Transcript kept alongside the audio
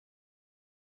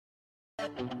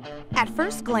At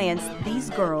first glance, these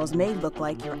girls may look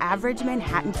like your average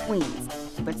Manhattan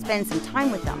tweens, but spend some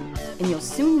time with them, and you'll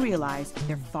soon realize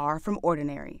they're far from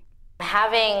ordinary.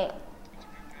 Having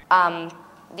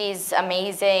these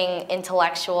amazing,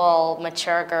 intellectual,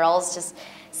 mature girls just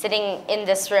sitting in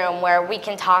this room where we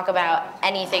can talk about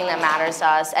anything that matters to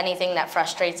us, anything that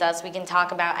frustrates us, we can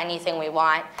talk about anything we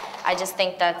want. I just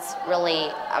think that's really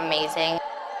amazing.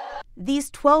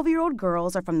 These 12-year-old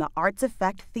girls are from the Arts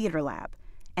Effect Theater Lab,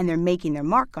 and they're making their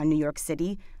mark on New York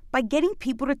City by getting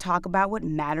people to talk about what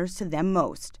matters to them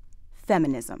most,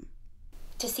 feminism.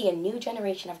 To see a new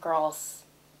generation of girls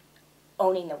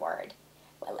owning the word,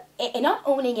 and not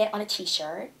owning it on a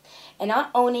t-shirt, and not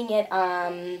owning it,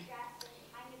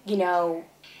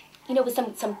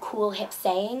 with some cool hip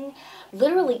saying,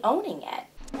 literally owning it.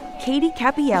 Katie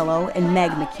Cappiello and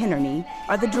Meg McInerney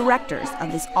are the directors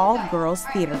of this all-girls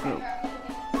theater group.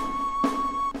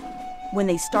 When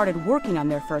they started working on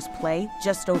their first play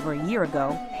just over a year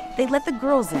ago, they let the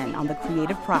girls in on the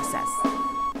creative process.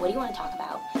 What do you want to talk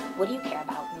about? What do you care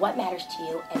about? What matters to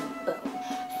you? And boom,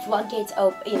 floodgates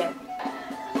open, they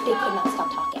could not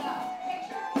stop talking.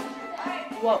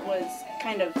 What was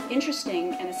kind of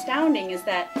interesting and astounding is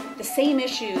that the same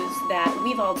issues that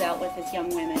we've all dealt with as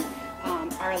young women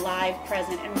are alive,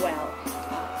 present, and well,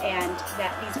 and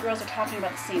that these girls are talking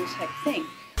about the same type of thing.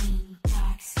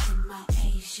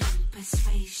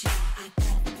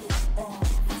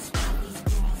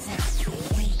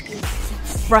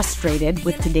 Frustrated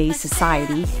with today's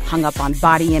society, hung up on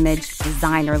body image,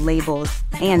 designer labels,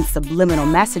 and subliminal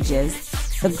messages,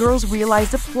 the girls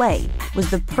realized a play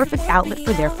was the perfect outlet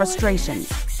for their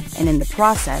frustrations, and in the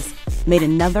process, made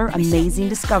another amazing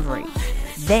discovery.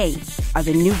 They are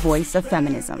the new voice of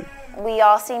feminism. We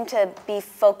all seem to be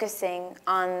focusing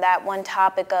on that one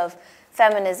topic of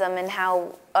feminism and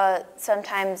how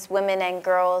sometimes women and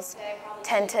girls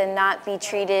tend to not be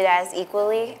treated as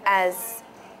equally as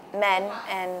men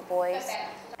and boys.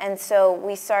 And so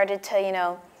we started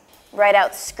to, write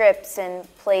out scripts and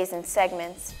plays and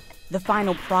segments. The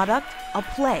final product, a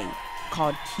play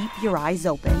called Keep Your Eyes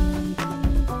Open.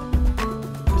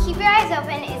 Keep Your Eyes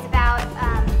Open is about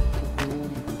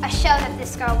a show that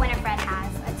this girl, Winifred,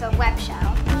 has. It's a web show.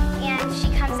 And she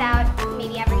comes out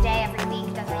maybe every day, every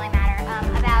week, doesn't really matter,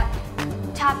 about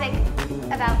topic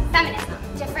about feminism.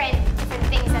 Different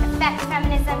things that affect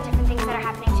feminism, different things that are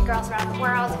happening to girls around the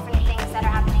world, different things that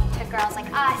are happening to girls like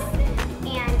us,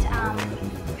 and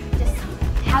just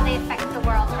how they affect the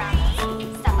world around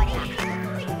us, stuff like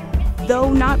that.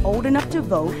 Though not old enough to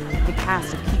vote, the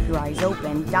cast of Keep Your Eyes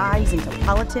Open dives into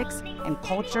politics and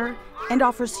culture and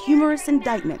offers humorous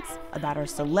indictments about our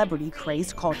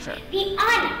celebrity-crazed culture. The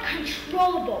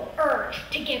uncontrollable urge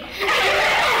to give the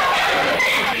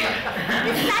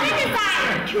sudden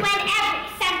desire to end every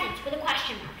sentence with a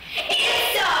question mark.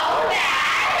 It's so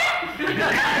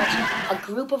bad! A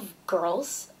group of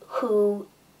girls who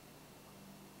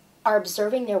are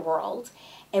observing their world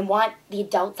and want the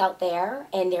adults out there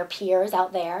and their peers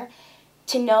out there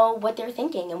to know what they're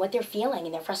thinking and what they're feeling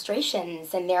and their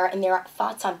frustrations and their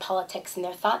thoughts on politics and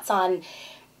their thoughts on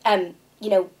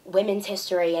women's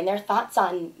history and their thoughts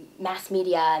on mass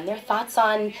media and their thoughts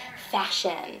on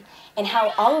fashion and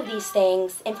how all of these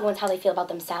things influence how they feel about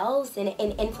themselves and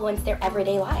influence their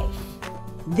everyday life.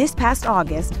 This past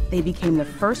August, they became the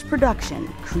first production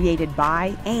created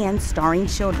by and starring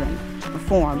children to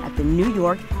perform at the New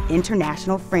York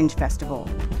International Fringe Festival.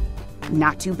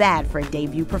 Not too bad for a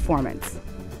debut performance.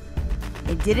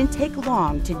 It didn't take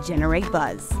long to generate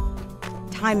buzz.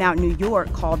 Time Out New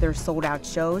York called their sold-out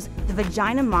shows the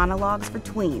Vagina Monologues for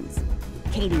Tweens.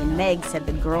 Katie and Meg said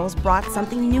the girls brought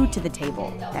something new to the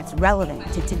table that's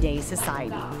relevant to today's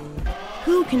society.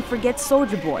 Who can forget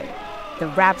Soulja Boy, the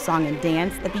rap song and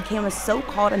dance that became a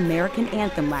so-called American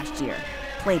anthem last year,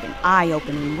 played an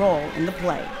eye-opening role in the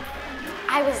play.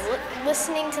 I was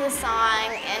listening to the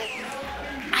song and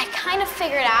I kind of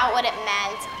figured out what it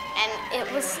meant, and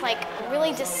it was like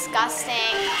really disgusting.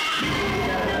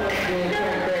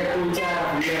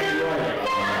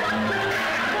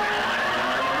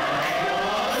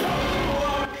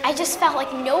 I just felt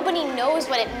like nobody knows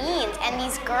what it means, and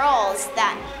these girls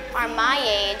that are my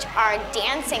age are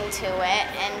dancing to it,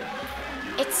 and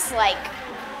it's like,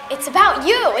 it's about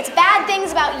you. It's bad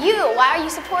things about you. Why are you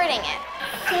supporting it?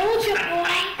 Soulja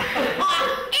Boy.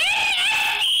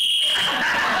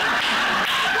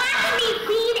 Watch me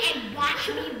lead and watch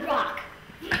me rock.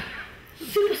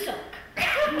 Super soak.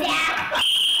 Yeah.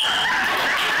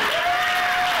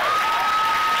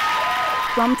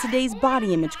 From today's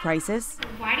body image crisis,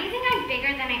 Why do you think I'm bigger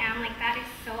than I am? Like, that is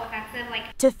so offensive.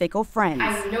 Like, to fickle friends.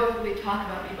 I know they talk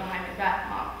about me behind my back,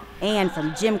 Mom. and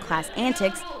from gym class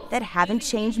antics that haven't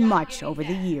changed much over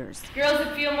the years. Girls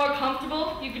that feel more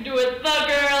comfortable, you can do it the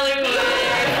girly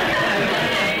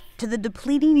way. To the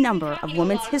depleting number of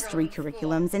women's history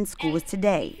curriculums in schools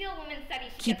today,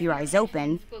 Keep Your Eyes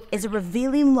Open is a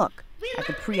revealing look at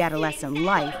the pre-adolescent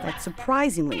life that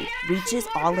surprisingly reaches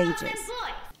all ages.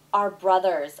 Our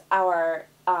brothers, our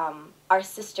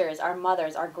sisters, our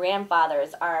mothers, our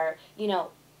grandfathers,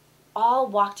 all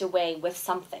walked away with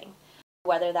something.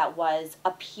 Whether that was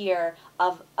a peer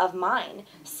of mine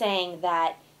saying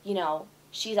that,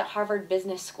 she's at Harvard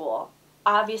Business School,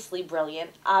 obviously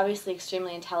brilliant, obviously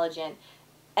extremely intelligent,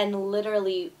 and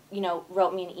literally,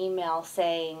 wrote me an email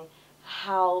saying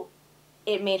how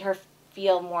it made her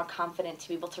feel more confident to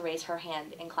be able to raise her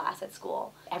hand in class at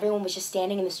school. Everyone was just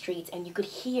standing in the streets and you could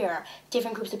hear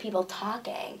different groups of people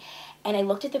talking. And I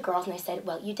looked at the girls and I said,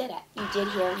 well, you did it. You did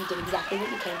exactly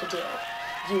what you came to do.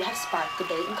 You have sparked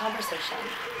debate and conversation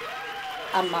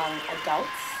among adults,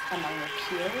 among your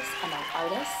peers, among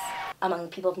artists, among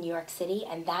people of New York City,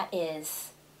 and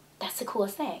that's the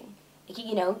coolest thing.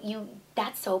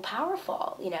 That's so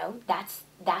powerful, that's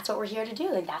what we're here to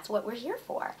do, and that's what we're here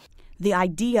for. The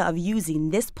idea of using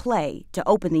this play to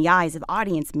open the eyes of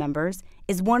audience members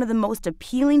is one of the most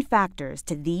appealing factors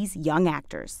to these young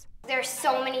actors. There's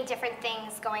so many different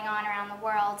things going on around the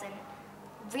world and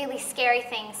really scary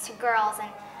things to girls, and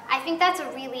I think that's a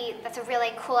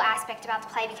really cool aspect about the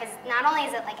play, because not only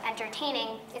is it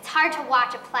entertaining, it's hard to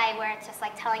watch a play where it's just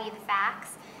telling you the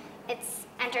facts. It's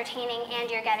entertaining and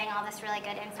you're getting all this really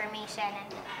good information,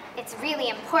 and it's really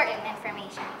important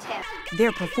information too.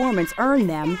 Their performance earned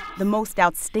them the Most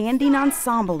Outstanding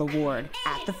Ensemble Award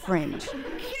at the Fringe.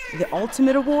 The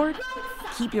ultimate award,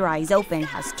 Keep Your Eyes Open,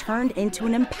 has turned into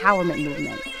an empowerment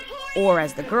movement, or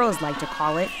as the girls like to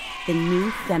call it, the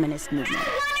new feminist movement.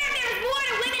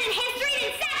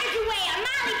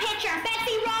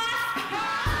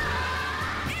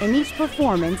 In each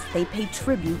performance, they pay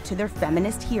tribute to their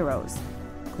feminist heroes,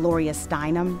 Gloria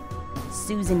Steinem,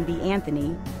 Susan B.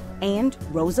 Anthony, and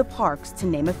Rosa Parks, to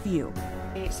name a few.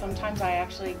 Sometimes I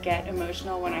actually get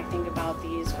emotional when I think about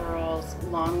these girls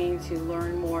longing to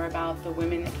learn more about the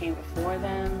women that came before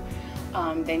them.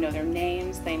 They know their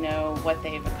names, they know what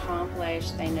they've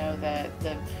accomplished, they know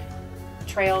the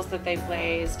trails that they've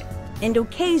blazed. And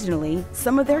occasionally,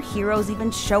 some of their heroes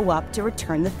even show up to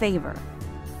return the favor.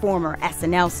 Former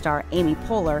SNL star Amy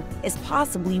Poehler is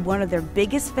possibly one of their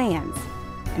biggest fans,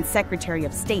 and Secretary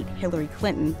of State Hillary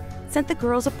Clinton sent the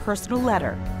girls a personal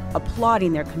letter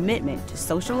applauding their commitment to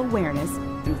social awareness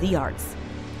through the arts.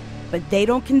 But they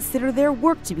don't consider their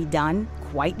work to be done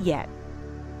quite yet.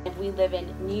 If we live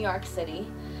in New York City,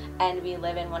 and we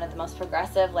live in one of the most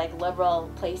progressive, liberal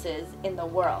places in the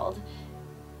world,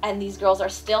 and these girls are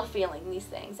still feeling these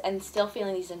things, and still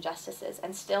feeling these injustices,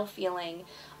 and still feeling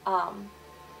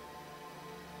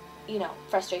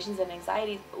frustrations and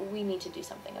anxieties, we need to do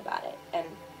something about it.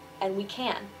 And we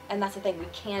can. And that's the thing, we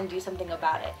can do something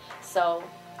about it. So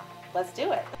let's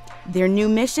do it. Their new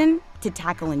mission? To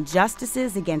tackle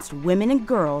injustices against women and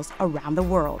girls around the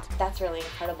world. That's really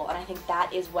incredible, and I think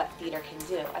that is what theater can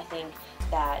do. I think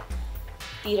that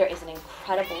theater is an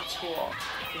incredible tool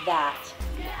that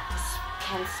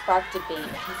can spark debate,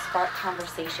 can spark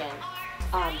conversation,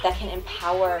 that can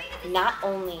empower not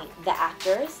only the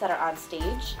actors that are on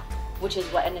stage, which is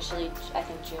what initially I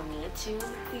think drew me to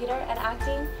theater and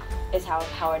acting, is how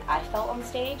empowered I felt on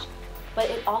stage, but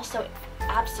it also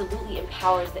absolutely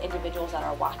empowers the individuals that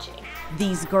are watching.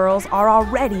 These girls are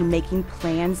already making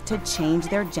plans to change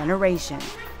their generation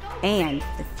and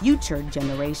the future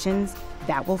generations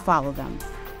that will follow them.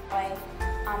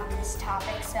 On this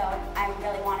topic, so I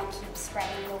really want to keep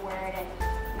spreading the word and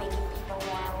making people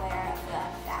more aware of the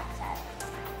fact that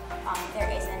there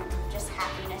isn't just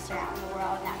happiness around the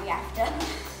world and that we have to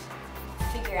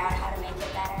figure out how to make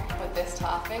it better. With this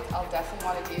topic, I'll definitely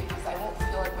want to do, because I won't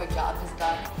feel like my job is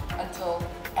done until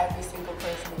every single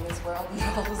person in this world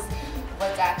knows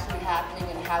what's actually happening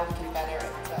and how we can better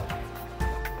it. So